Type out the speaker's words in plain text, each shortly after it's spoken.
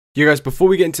You guys, before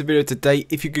we get into the video today,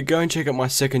 if you could go and check out my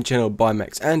second channel,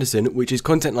 ByMaxAnderson, which is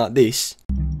content like this.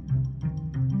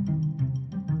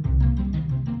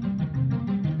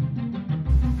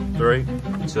 3,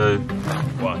 2,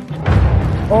 1.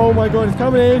 Oh my god, it's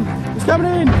coming in! It's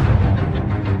coming in!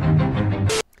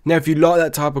 Now, if you like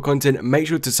that type of content, make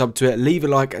sure to sub to it, leave a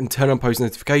like and turn on post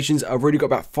notifications. I've already got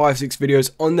about 5-6 videos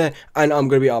on there, and I'm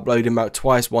going to be uploading about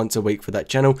once a week for that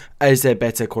channel, as they're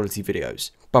better quality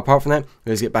videos. But apart from that,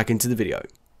 let's get back into the video.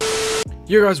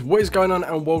 Yo guys, what is going on,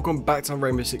 and welcome back to a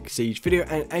Rainbow Six Siege video.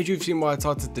 And as you've seen by the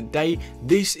title today,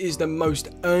 this is the most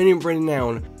earning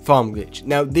Renown farm glitch.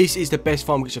 Now, this is the best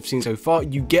farm glitch I've seen so far.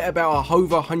 You get about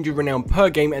over 100 Renown per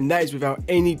game, and that is without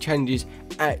any challenges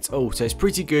at all. So it's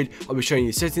pretty good. I'll be showing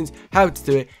you the settings, how to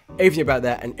do it, everything about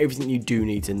that, and everything you do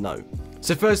need to know.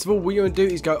 So first of all, what you want to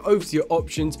do is go over to your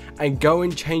options and go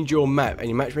and change your map and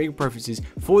your matchmaking preferences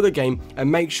for the game,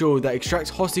 and make sure that extract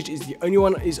hostage is the only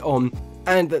one that is on,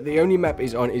 and that the only map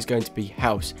is on is going to be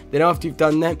house. Then after you've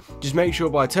done that, just make sure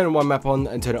by turning one map on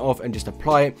and turn it off and just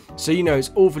apply it, so you know it's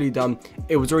all fully done.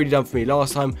 It was already done for me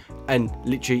last time, and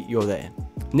literally you're there.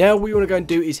 Now what you want to go and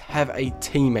do is have a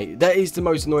teammate. That is the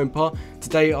most annoying part.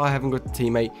 Today I haven't got a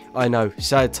teammate. I know,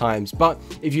 sad times. But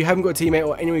if you haven't got a teammate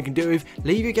or anyone you can do it with,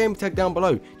 leave your game tag down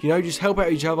below. You know, just help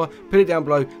out each other, put it down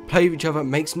below, play with each other,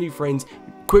 make some new friends.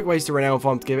 Quick ways to Renown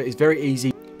farm together. It's very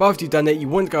easy. But after you've done that, you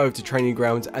want to go over to training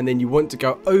grounds, and then you want to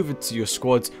go over to your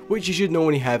squads, which you should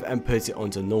normally have, and put it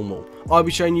onto normal. I'll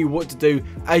be showing you what to do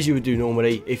as you would do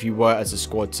normally if you were as a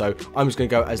squad, so I'm just going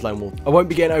to go as lone wolf. I won't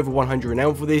be getting over 100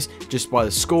 Renown for this, just by the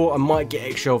score. I might get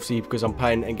extra obviously because I'm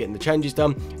playing and getting the challenges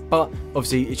done, but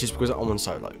obviously it's just because I'm on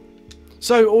solo.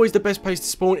 So always the best place to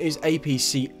spawn is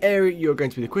APC area. You're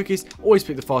going to be the quickest. Always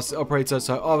pick the fastest operator,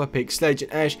 so either pick Sledge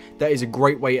and Ash. That is a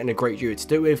great way and a great duo to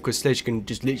do it with, because Sledge can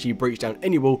just literally breach down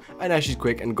any wall, and Ash is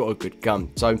quick and got a good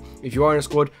gun. So if you are in a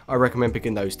squad, I recommend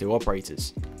picking those two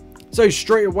operators. So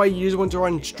straight away, you just want to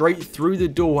run straight through the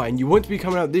door, and you want to be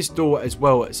coming out this door as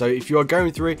well. So if you are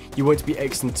going through it, you want to be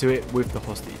exiting to it with the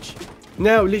hostage.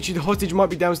 Now, literally, the hostage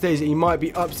might be downstairs and he might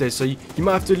be upstairs, so you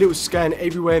might have to do a little scan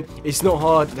everywhere. It's not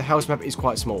hard. The house map is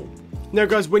quite small. Now,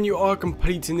 guys, when you are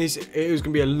completing this, it is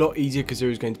going to be a lot easier because there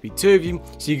is going to be 2 of you.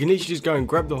 So you can literally just go and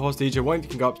grab the hostage, and one of you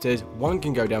can go upstairs, one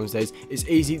can go downstairs. It's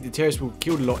easy. The terrorist will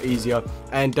kill a lot easier.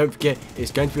 And don't forget,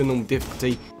 it's going to be on normal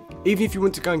difficulty. Even if you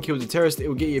want to go and kill the terrorist, it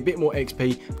will get you a bit more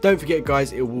XP. Don't forget,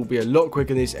 guys, it will be a lot quicker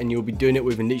than this, and you'll be doing it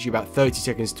within literally about 30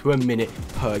 seconds to a minute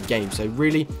per game. So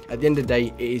really, at the end of the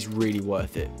day, it is really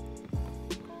worth it.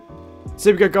 So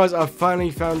there we go, guys. I've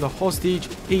finally found the hostage.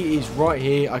 He is right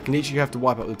here. I can literally have to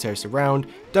wipe out the terrorists around.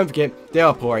 Don't forget, they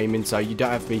are poor aiming, so you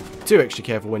don't have to be too extra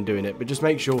careful when doing it, but just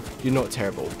make sure you're not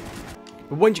terrible.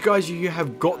 But once you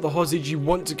have got the hostage, you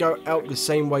want to go out the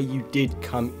same way you did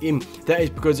come in. That is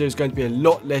because there's going to be a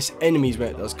lot less enemies when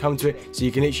it does come to it, so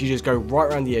you can literally just go right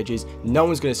around the edges. No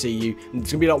one's going to see you, and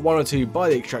it's going to be like 1 or 2 by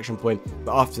the extraction point,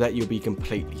 but after that you'll be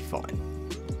completely fine.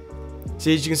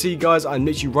 So as you can see, guys, I'm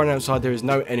literally running outside. There is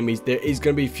no enemies. There is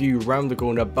going to be a few around the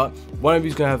corner, but one of you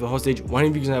is going to have the hostage, one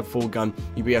of you is going to have a full gun.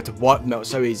 You'll be able to wipe them out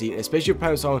so easy, and especially if you're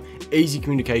playing with someone, easy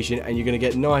communication, and you're going to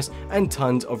get nice and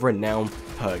tons of Renown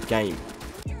per game.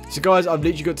 So guys, I've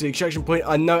literally got to the extraction point.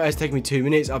 I know it has taken me 2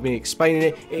 minutes. I've been explaining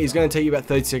it. It is going to take you about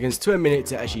 30 seconds to a minute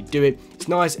to actually do it. It's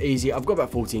nice, easy. I've got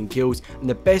about 14 kills. And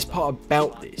the best part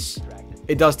about this,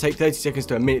 it does take 30 seconds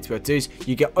to a minute to be able to do this.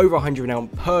 You get over 100 Renown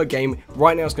per game.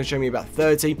 Right now it's going to show me about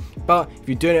 30. But if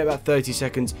you're doing it about 30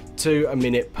 seconds to a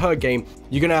minute per game,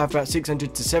 you're going to have about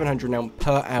 600 to 700 Renown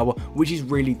per hour, which is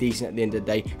really decent at the end of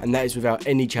the day. And that is without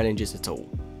any challenges at all.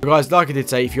 But guys, like I did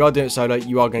say, if you are doing it solo,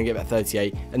 you are going to get about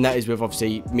 38, and that is with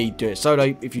obviously me doing it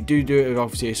solo. If you do it with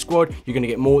obviously a squad, you're going to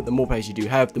get more. The more players you do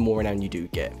have, the more Renown you do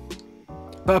get.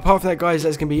 But apart from that, guys,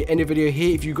 that's going to be the end of the video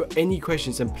here. If you've got any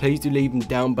questions, then please do leave them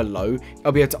down below.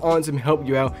 I'll be able to answer them, help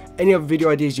you out. Any other video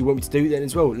ideas you want me to do, then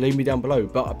as well, leave me down below.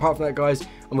 But apart from that, guys,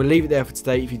 I'm going to leave it there for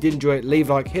today. If you did enjoy it,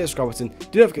 leave a like, hit the subscribe button.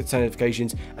 Do not forget to turn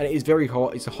notifications. And it is very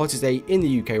hot. It's the hottest day in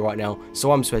the UK right now,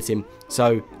 so I'm sweating.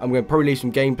 So I'm going to probably leave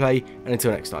some gameplay. And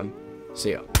until next time,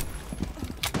 see ya.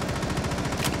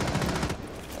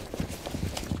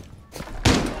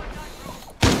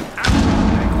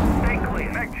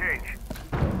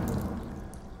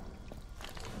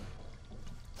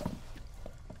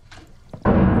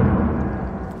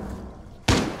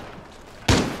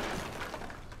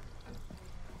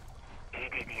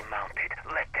 Mounted.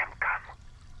 Let them come.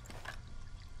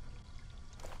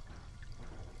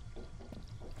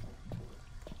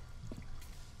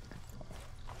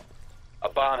 A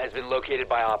bomb has been located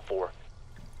by Op 4.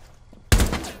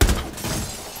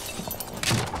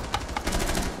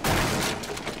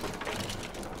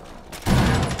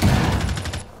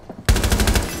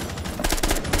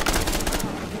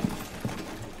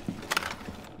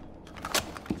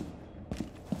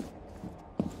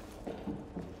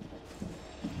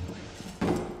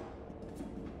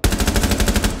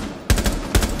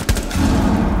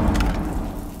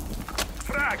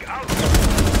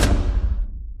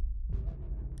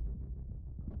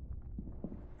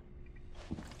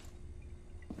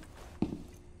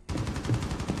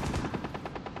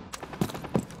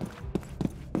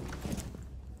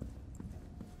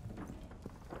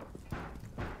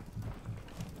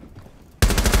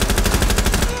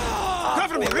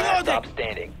 Cover me, reloading! Stop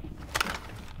standing.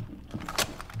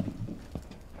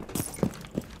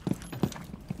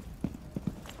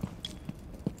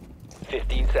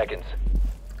 Seconds.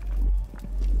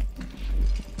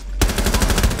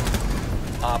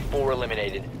 Op 4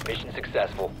 eliminated. Mission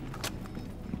successful.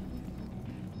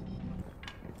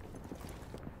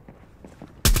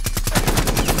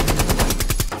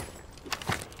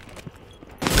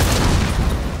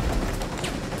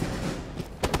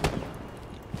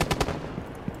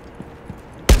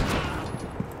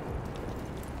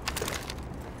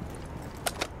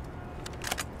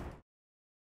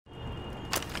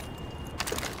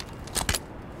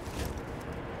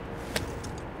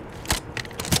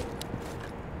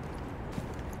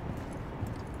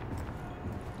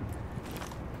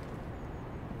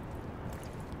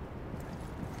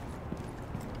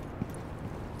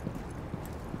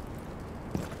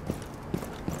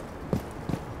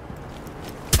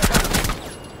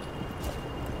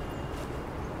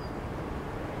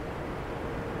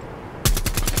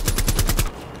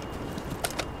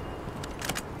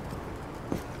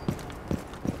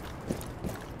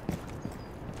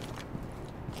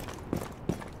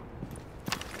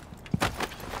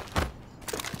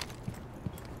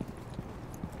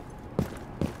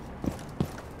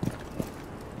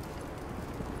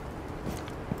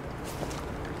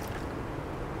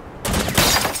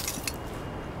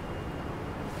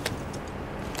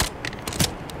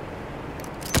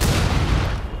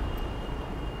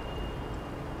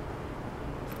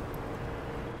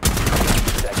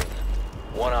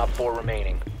 One op 4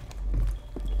 remaining.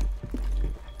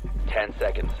 10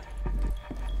 seconds.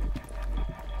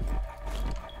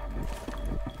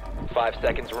 5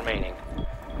 seconds remaining.